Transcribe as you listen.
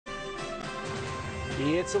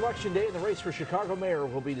It's election day, and the race for Chicago mayor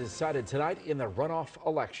will be decided tonight in the runoff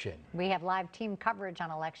election. We have live team coverage on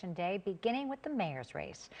election day, beginning with the mayor's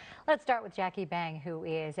race. Let's start with Jackie Bang, who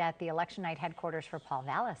is at the election night headquarters for Paul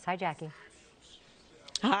Vallas. Hi, Jackie.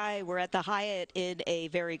 Hi, we're at the Hyatt in a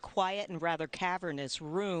very quiet and rather cavernous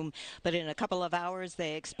room, but in a couple of hours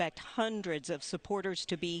they expect hundreds of supporters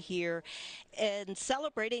to be here and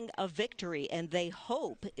celebrating a victory, and they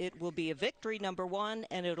hope it will be a victory, number one,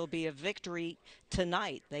 and it'll be a victory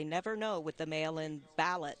tonight. They never know with the mail-in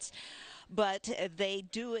ballots, but they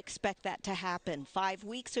do expect that to happen. 5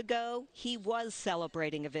 weeks ago, he was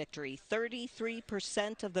celebrating a victory.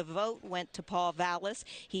 33% of the vote went to Paul Vallas.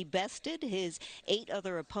 He bested his 8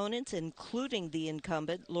 other opponents, including the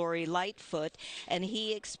incumbent, Lori Lightfoot, and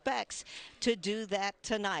he expects to do that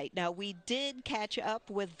tonight. Now, we did catch up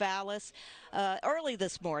with Vallas early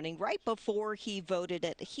this morning, right before he voted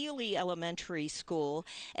at Healy Elementary School,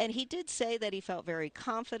 and he did say that he felt very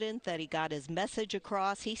confident that he got his message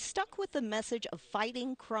across. He stuck with the message of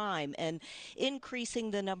fighting crime and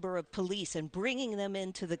increasing the number of police and bringing them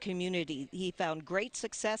into the community. He found great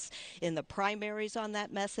success in the primaries on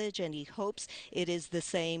that message, and he hopes it is the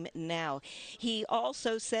same now. He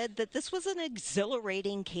also said that this was an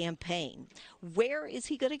exhilarating campaign. Where is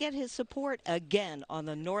he going to get his support? Again, on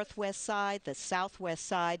the northwest side, the southwest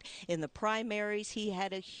side. In the primaries, he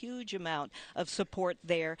had a huge amount of support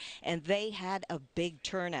there, and they had a big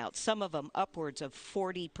turnout, some of them upwards of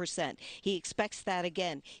 40%. He expects that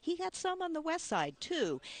again. He got some on the west side,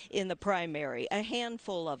 too, in the primary, a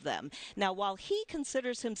handful of them. Now, while he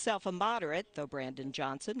considers himself a moderate, though Brandon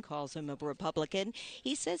Johnson calls him a Republican,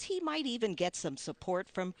 he says he might even get some support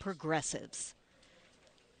from progressives.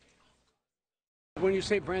 When you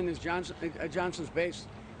say Brandon Johnson's base,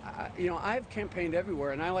 I've campaigned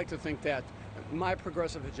everywhere, and I like to think that my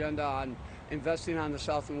progressive agenda on investing on the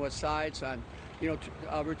south and west sides, on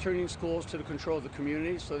returning schools to the control of the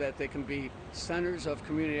community so that they can be centers of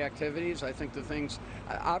community activities. I think the things,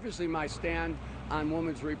 obviously my stand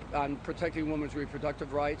on protecting women's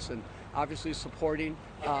reproductive rights, and obviously supporting,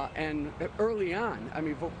 and early on, I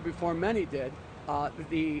mean, before many did,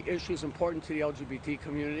 the issues important to the LGBT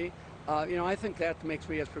community. I think that makes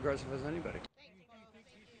me as progressive as anybody.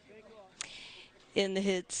 In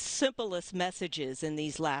his simplest messages in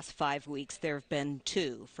these last 5 weeks, there have been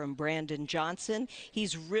 2. From Brandon Johnson,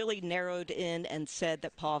 he's really narrowed in and said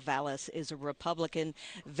that Paul Vallas is a Republican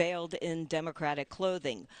veiled in Democratic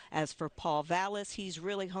clothing. As for Paul Vallas, he's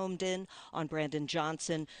really homed in on Brandon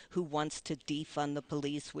Johnson, who wants to defund the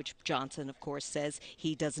police, which Johnson, of course, says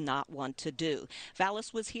he does not want to do.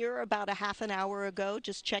 Vallas was here about a half an hour ago,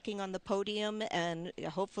 just checking on the podium, and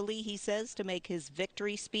hopefully, he says, to make his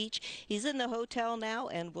victory speech. He's in the hotel now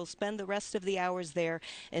and will spend the rest of the hours there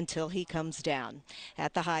until he comes down.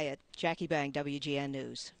 At the Hyatt, Jackie Bang, WGN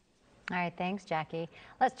News. All right, thanks, Jackie.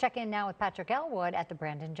 Let's check in now with Patrick Elwood at the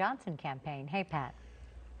Brandon Johnson campaign. Hey, Pat.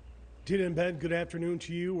 Tina and Ben, good afternoon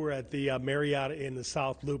to you. We're at the Marriott in the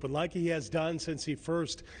South Loop, and like he has done since he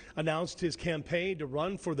first announced his campaign to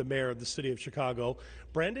run for the mayor of the city of Chicago,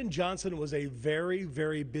 Brandon Johnson was a very,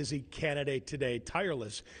 very busy candidate today,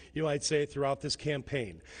 tireless, I'd say, throughout this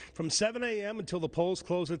campaign. From 7 a.m. until the polls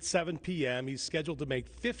close at 7 p.m., he's scheduled to make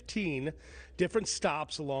 15 different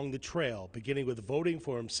stops along the trail, beginning with voting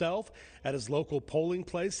for himself at his local polling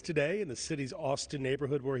place today in the city's Austin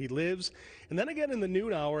neighborhood where he lives, and then again in the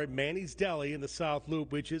noon hour at Manny's Deli in the South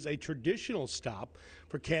Loop, which is a traditional stop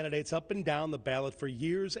for candidates up and down the ballot for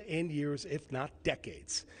years and years, if not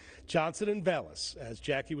decades. Johnson and Vallas, as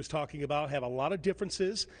Jackie was talking about, have a lot of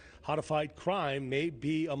differences. How to fight crime may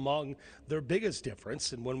be among their biggest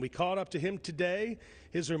difference. And when we caught up to him today,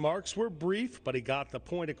 his remarks were brief, but he got the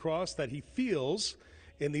point across that he feels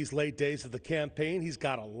in these late days of the campaign, he's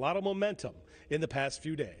got a lot of momentum in the past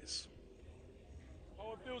few days.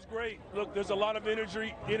 Oh, it feels great. Look, there's a lot of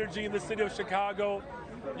energy in the city of Chicago.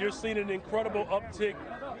 You're seeing an incredible uptick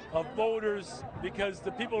of voters because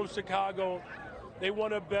the people of Chicago, they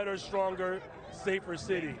want a better, stronger, safer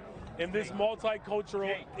city. And this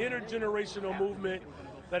multicultural, intergenerational movement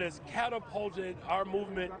that has catapulted our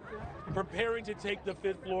movement, preparing to take the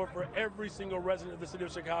 5th floor for every single resident of the city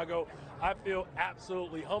of Chicago, I feel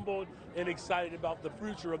absolutely humbled and excited about the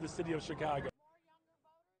future of the city of Chicago.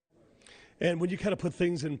 And when you kind of put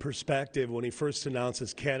things in perspective, when he first announced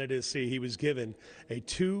his candidacy, he was given a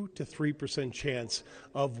 2 to 3% chance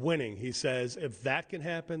of winning. He says if that can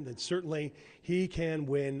happen, then certainly he can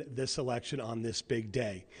win this election on this big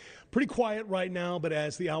day. Pretty quiet right now, but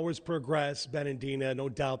as the hours progress, Ben and Dina, no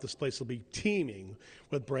doubt this place will be teeming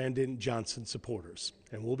with Brandon Johnson supporters.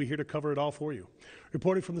 And we'll be here to cover it all for you.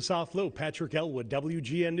 Reporting from the South Loop, Patrick Elwood,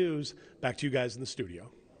 WGN News. Back to you guys in the studio.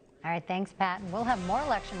 All right, thanks, Pat. And we'll have more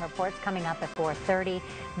election reports coming up at 4:30.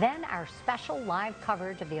 Then our special live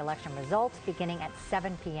coverage of the election results beginning at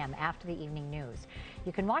 7 p.m. after the evening news.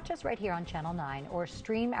 You can watch us right here on Channel 9 or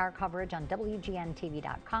stream our coverage on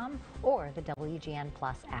WGNTV.com or the WGN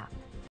Plus app.